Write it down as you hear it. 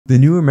The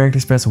new American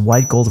Express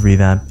White Gold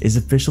revamp is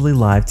officially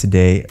live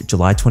today,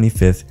 July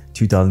 25th,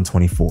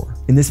 2024.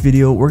 In this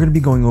video, we're going to be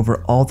going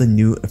over all the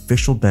new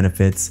official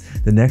benefits,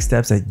 the next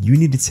steps that you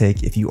need to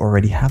take if you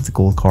already have the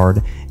gold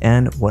card,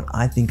 and what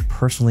I think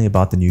personally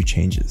about the new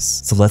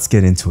changes. So let's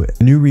get into it.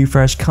 The new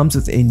refresh comes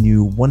with a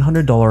new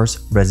 $100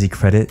 Resi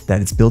credit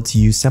that is billed to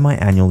you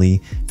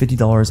semi-annually,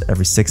 $50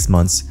 every 6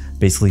 months.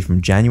 Basically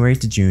from January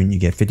to June, you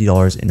get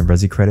 $50 in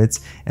Resi credits,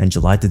 and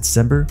July to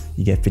December,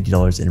 you get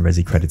 $50 in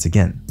Resi credits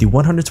again. The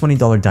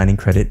 $120 dining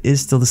credit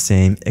is still the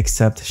same,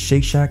 except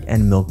Shake Shack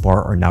and Milk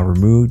Bar are now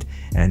removed,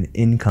 and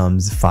in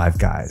comes Five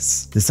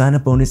Guys. The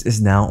sign-up bonus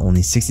is now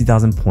only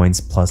 60,000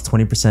 points plus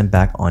 20%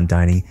 back on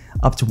dining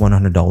up to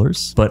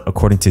 $100, but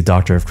according to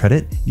Doctor of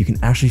Credit, you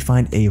can actually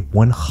find a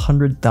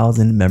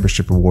 100,000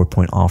 membership reward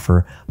point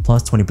offer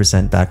plus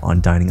 20% back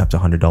on dining up to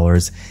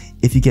 $100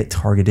 if you get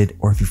targeted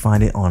or if you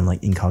find it on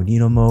like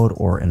incognito mode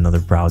or another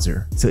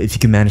browser. So if you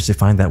can manage to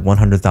find that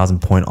 100,000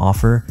 point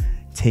offer,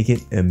 take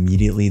it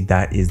immediately.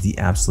 That is the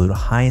absolute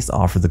highest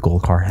offer the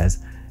gold card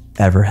has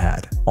ever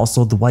had.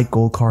 Also, the white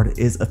gold card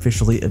is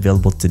officially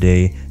available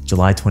today,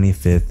 July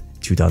 25th,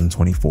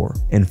 2024.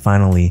 And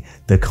finally,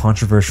 the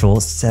controversial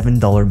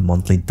 $7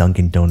 monthly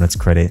Dunkin' Donuts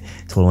credit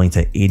totaling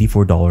to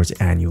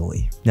 $84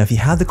 annually. Now, if you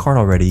have the card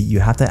already, you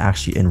have to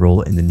actually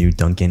enroll in the new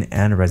Dunkin'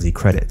 and Resi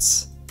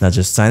credits. Now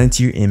just sign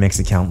into your Amex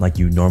account like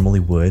you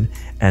normally would,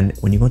 and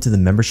when you go to the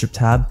membership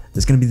tab,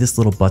 there's going to be this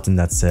little button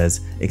that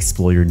says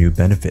explore your new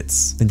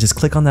benefits. Then just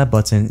click on that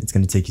button. It's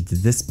going to take you to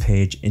this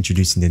page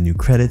introducing the new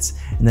credits,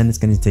 and then it's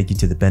going to take you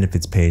to the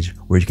benefits page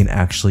where you can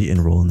actually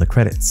enroll in the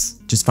credits.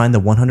 Just find the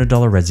 $100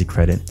 Resi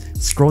credit,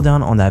 scroll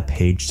down on that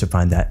page to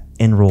find that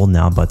enroll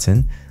now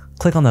button.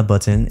 Click on that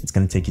button. It's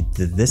going to take you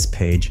to this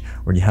page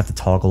where you have to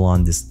toggle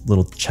on this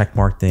little check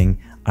mark thing.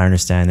 I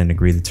understand and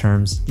agree the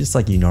terms, just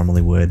like you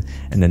normally would,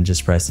 and then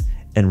just press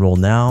enroll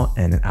now,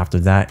 and after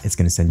that it's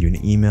going to send you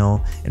an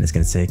email and it's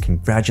going to say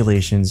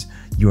congratulations,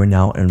 you are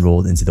now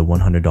enrolled into the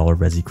 $100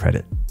 Resi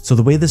credit. So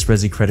the way this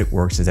Resi credit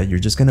works is that you're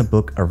just going to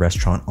book a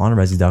restaurant on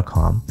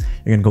Resi.com,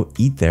 you're going to go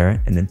eat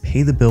there and then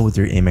pay the bill with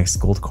your Amex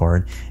Gold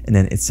Card, and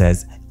then it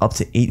says up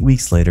to 8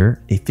 weeks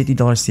later, a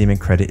 $50 statement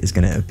credit is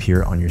going to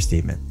appear on your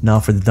statement. Now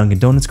for the Dunkin'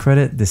 Donuts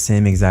credit, the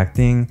same exact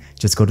thing.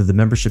 Just go to the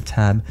membership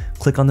tab,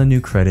 click on the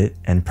new credit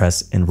and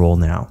press enroll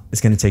now.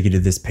 It's going to take you to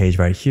this page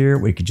right here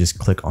where you could just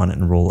click on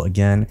enroll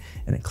again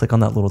and then click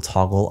on that little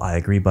toggle I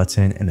agree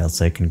button, and it'll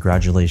say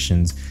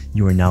congratulations,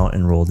 you are now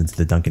enrolled into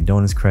the Dunkin'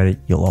 Donuts credit.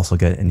 You'll also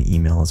get an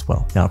email as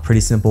well. Now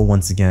pretty simple.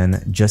 Once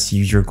again, just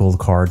use your gold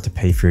card to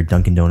pay for your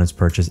Dunkin' Donuts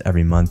purchase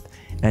every month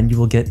and you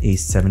will get a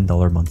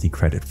 $7 monthly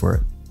credit for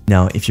it.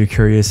 Now, if you're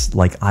curious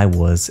like I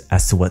was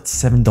as to what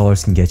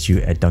 $7 can get you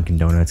at Dunkin'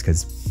 Donuts,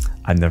 because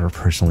I've never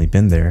personally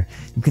been there,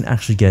 you can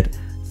actually get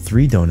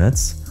 3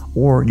 donuts,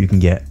 or you can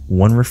get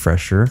 1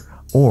 refresher,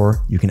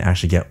 or you can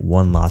actually get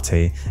 1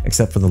 latte,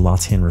 except for the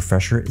latte and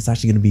refresher, it's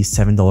actually going to be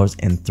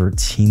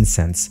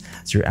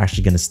 $7.13. So you're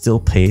actually going to still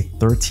pay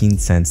 13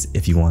 cents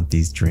if you want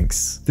these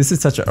drinks. This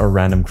is such a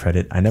random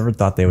credit. I never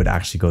thought they would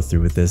actually go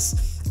through with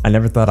this. I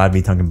never thought I'd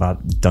be talking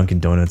about Dunkin'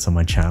 Donuts on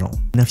my channel.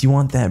 Now, if you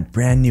want that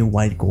brand new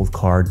white gold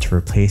card to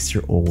replace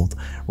your old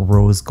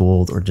rose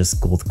gold or just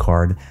gold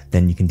card,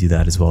 then you can do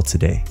that as well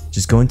today.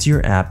 Just go into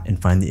your app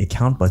and find the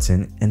account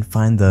button and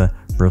find the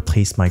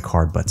replace my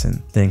card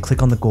button. Then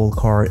click on the gold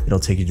card. It'll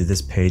take you to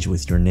this page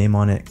with your name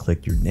on it.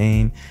 Click your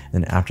name.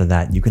 And after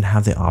that, you can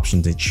have the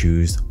option to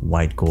choose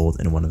white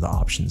gold in one of the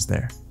options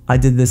there. I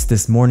did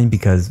this morning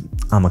because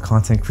I'm a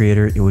content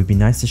creator. It would be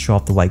nice to show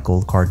off the white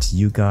gold card to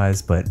you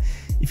guys, but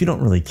if you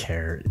don't really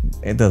care,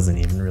 it doesn't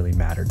even really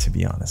matter, to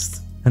be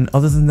honest. And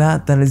other than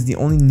that, that is the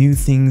only new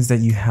things that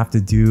you have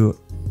to do.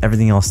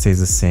 Everything else stays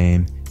the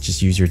same.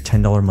 Just use your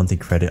 $10 monthly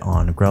credit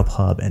on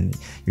Grubhub and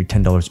your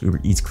 $10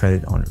 Uber Eats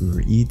credit on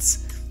Uber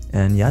Eats.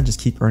 And yeah, just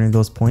keep earning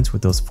those points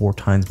with those 4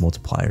 times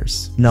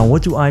multipliers. Now,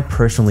 what do I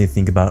personally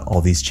think about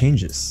all these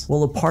changes?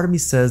 Well, a part of me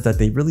says that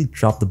they really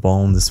dropped the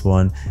ball on this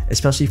one,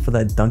 especially for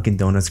that Dunkin'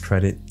 Donuts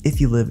credit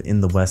if you live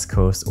in the West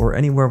Coast or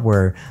anywhere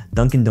where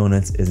Dunkin'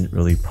 Donuts isn't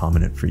really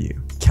prominent for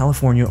you.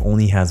 California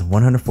only has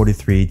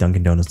 143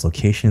 Dunkin' Donuts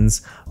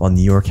locations, while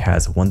New York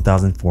has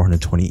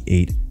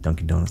 1,428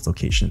 Dunkin' Donuts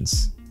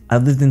locations.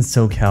 I've lived in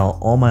SoCal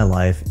all my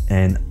life,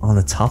 and on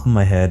the top of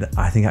my head,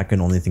 I think I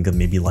can only think of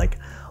maybe like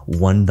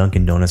 1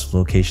 Dunkin' Donuts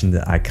location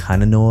that I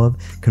kind of know of.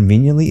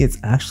 Conveniently, it's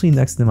actually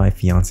next to my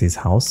fiance's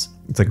house.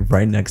 It's like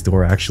right next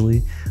door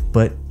actually.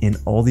 But in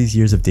all these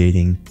years of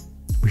dating,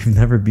 we've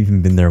never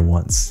even been there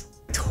once.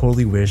 I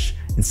totally wish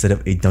instead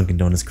of a Dunkin'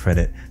 Donuts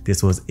credit,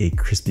 this was a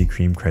Krispy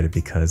Kreme credit,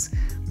 because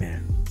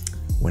man,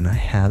 when I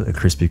have a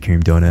Krispy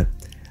Kreme donut,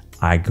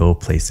 I go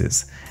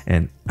places.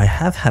 And I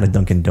have had a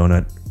Dunkin'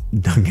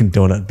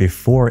 Donut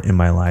before in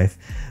my life,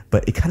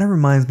 but it kind of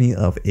reminds me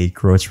of a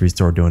grocery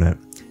store donut.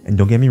 And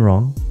don't get me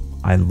wrong,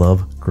 I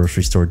love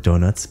grocery store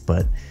donuts,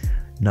 but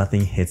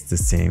nothing hits the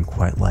same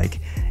quite like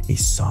a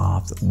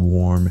soft,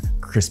 warm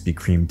Krispy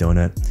Kreme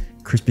donut.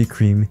 Krispy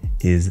Kreme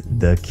is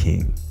the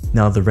king.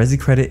 Now, the Resi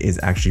credit is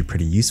actually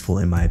pretty useful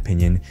in my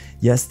opinion.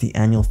 Yes, the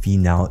annual fee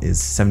now is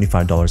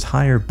 $75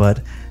 higher, but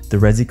the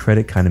Resi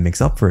credit kind of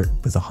makes up for it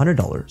with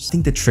 $100. I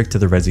think the trick to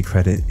the Resi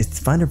credit is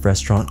to find a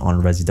restaurant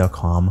on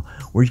Resi.com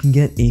where you can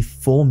get a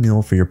full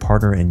meal for your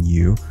partner and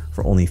you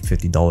for only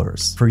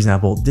 $50. For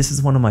example, this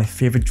is one of my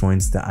favorite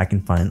joints that I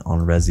can find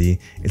on Resi.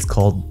 It's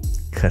called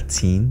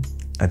Katine.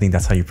 I think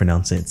that's how you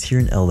pronounce it. It's here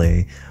in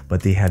LA,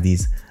 but they have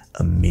these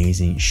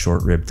amazing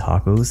short rib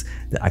tacos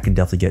that I can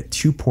definitely get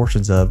 2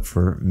 portions of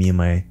for me and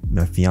my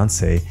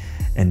fiance,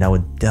 and that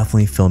would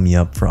definitely fill me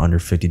up for under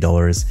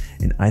 $50.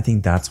 And I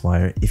think that's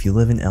why if you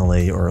live in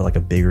LA or like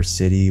a bigger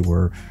city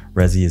where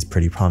Resi is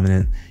pretty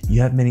prominent, you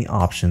have many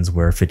options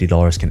where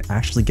 $50 can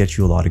actually get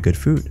you a lot of good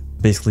food.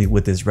 Basically,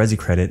 with this Resi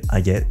credit,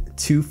 I get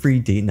 2 free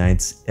date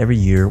nights every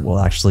year. Well,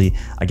 actually,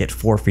 I get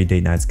 4 free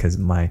date nights because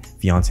my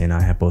fiance and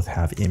I both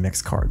have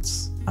Amex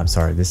cards. I'm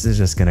sorry, this is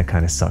just gonna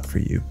kind of suck for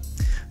you.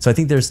 So I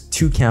think there's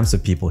 2 camps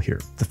of people here.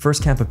 The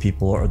first camp of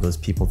people are those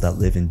people that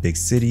live in big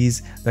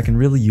cities that can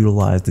really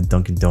utilize the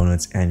Dunkin'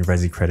 Donuts and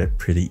Resi credit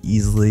pretty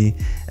easily.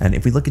 And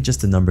if we look at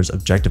just the numbers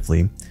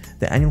objectively,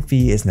 the annual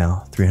fee is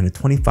now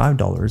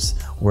 $325,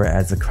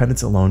 whereas the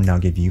credits alone now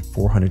give you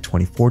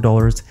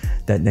 $424.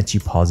 That nets you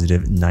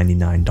positive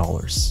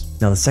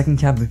 $99. Now, the second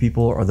camp of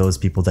people are those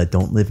people that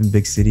don't live in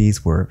big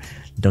cities where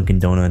Dunkin'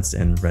 Donuts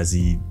and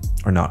Resi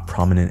are not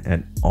prominent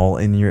at all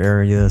in your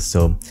area.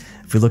 So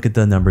if we look at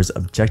the numbers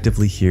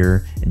objectively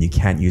here and you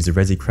can't use the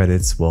Resi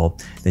credits, well,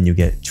 then you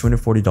get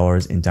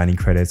 $240 in dining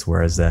credits,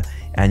 whereas the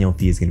annual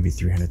fee is going to be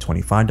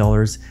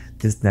 $325.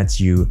 This nets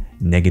you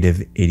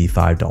negative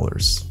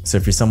 $85. So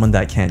if you're someone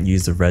that can't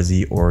use the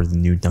Resi or the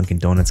new Dunkin'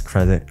 Donuts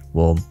credit,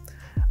 well,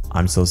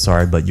 I'm so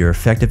sorry, but your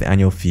effective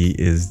annual fee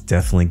is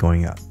definitely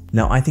going up.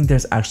 Now, I think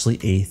there's actually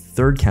a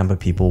third camp of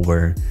people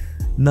where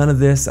none of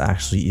this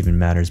actually even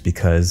matters,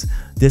 because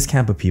this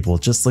camp of people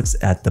just looks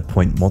at the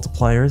point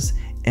multipliers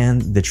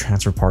and the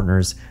transfer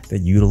partners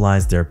that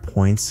utilize their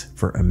points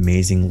for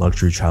amazing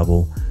luxury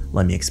travel.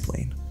 Let me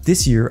explain.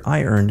 This year,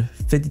 I earned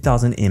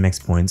 50,000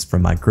 Amex points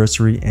from my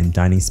grocery and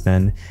dining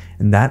spend,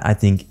 and that I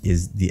think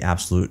is the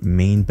absolute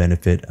main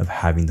benefit of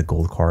having the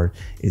gold card,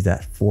 is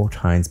that 4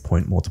 times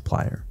point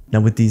multiplier. Now,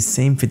 with these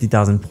same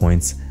 50,000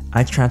 points,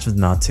 I transferred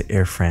them out to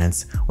Air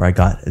France, where I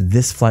got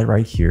this flight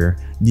right here,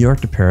 New York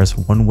to Paris,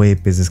 one-way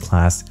business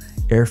class,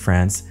 Air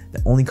France,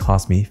 that only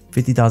cost me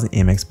 50,000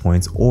 Amex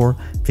points or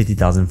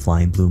 50,000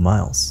 flying blue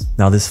miles.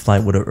 Now, this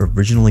flight would have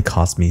originally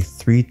cost me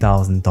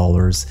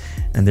 $3,000,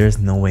 and there's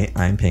no way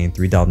I'm paying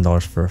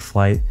 $3,000 for a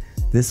flight.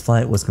 This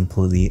flight was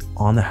completely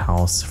on the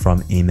house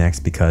from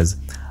Amex because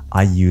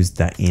I used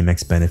that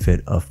Amex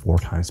benefit of 4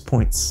 times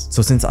points.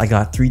 So since I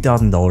got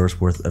 $3,000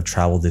 worth of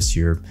travel this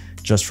year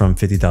just from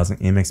 50,000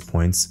 Amex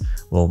points,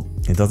 well,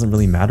 it doesn't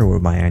really matter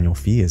what my annual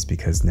fee is,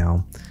 because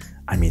now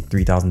I made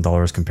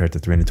 $3,000 compared to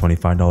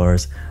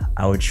 $325.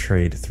 I would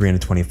trade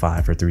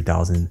 $325 for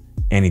 $3,000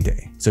 any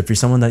day. So if you're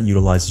someone that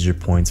utilizes your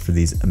points for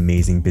these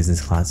amazing business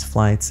class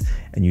flights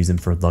and use them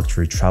for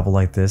luxury travel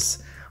like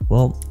this,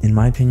 well, in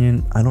my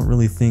opinion, I don't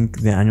really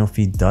think the annual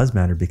fee does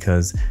matter,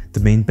 because the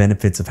main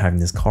benefits of having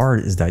this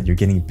card is that you're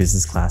getting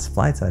business class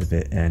flights out of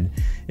it. And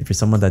if you're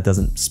someone that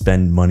doesn't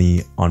spend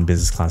money on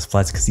business class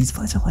flights, because these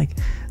flights are like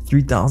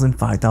 $3,000,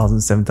 $5,000,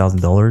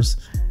 $7,000,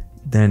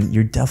 then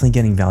you're definitely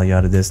getting value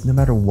out of this no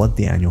matter what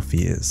the annual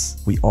fee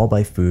is. We all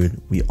buy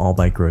food, we all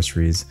buy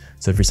groceries.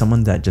 So if you're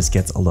someone that just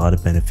gets a lot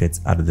of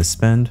benefits out of this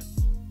spend,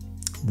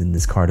 then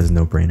this card is a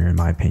no-brainer in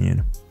my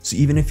opinion. So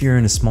even if you're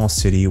in a small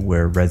city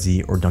where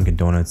Resi or Dunkin'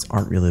 Donuts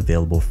aren't really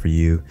available for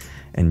you,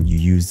 and you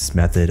use this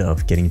method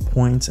of getting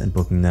points and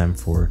booking them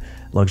for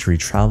luxury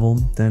travel,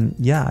 then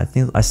yeah,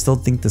 I still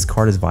think this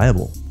card is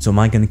viable. So am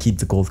I going to keep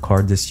the gold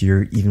card this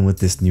year even with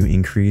this new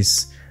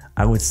increase?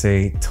 I would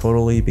say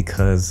totally,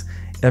 because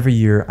every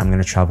year I'm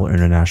going to travel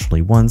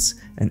internationally once,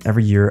 and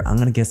every year I'm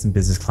going to get some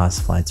business class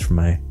flights for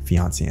my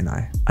fiance and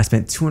I. I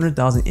spent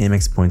 200,000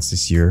 Amex points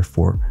this year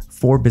for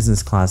 4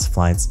 business class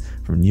flights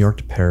from New York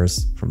to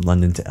Paris, from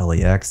London to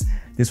LAX.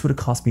 This would have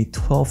cost me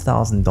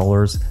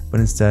 $12,000, but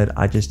instead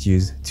I just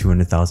used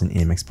 200,000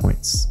 Amex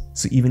points.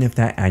 So even if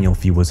that annual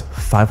fee was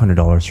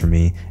 $500 for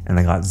me and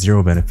I got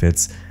 0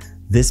 benefits,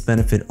 this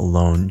benefit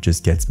alone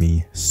just gets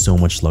me so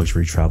much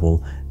luxury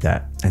travel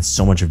and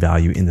so much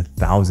value in the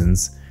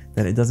thousands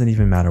that it doesn't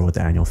even matter what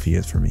the annual fee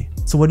is for me.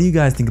 So what do you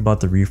guys think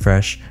about the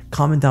refresh?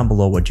 Comment down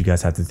below what you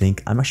guys have to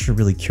think. I'm actually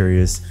really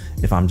curious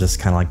if I'm just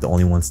kind of like the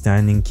only one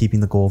standing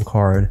keeping the gold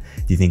card.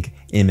 Do you think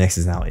Amex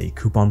is now a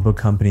coupon book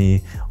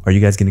company? Are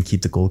you guys going to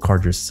keep the gold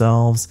card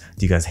yourselves?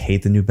 Do you guys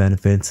hate the new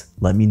benefits?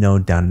 Let me know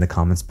down in the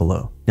comments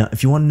below. Now,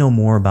 if you want to know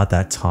more about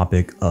that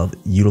topic of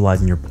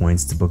utilizing your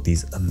points to book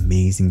these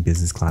amazing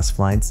business class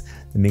flights,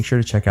 then make sure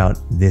to check out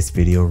this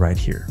video right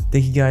here.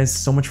 Thank you guys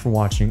so much for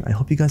watching. I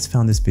hope you guys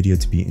found this video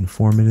to be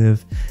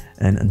informative,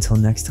 and until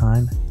next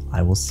time,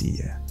 I will see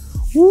you.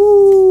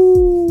 Woo!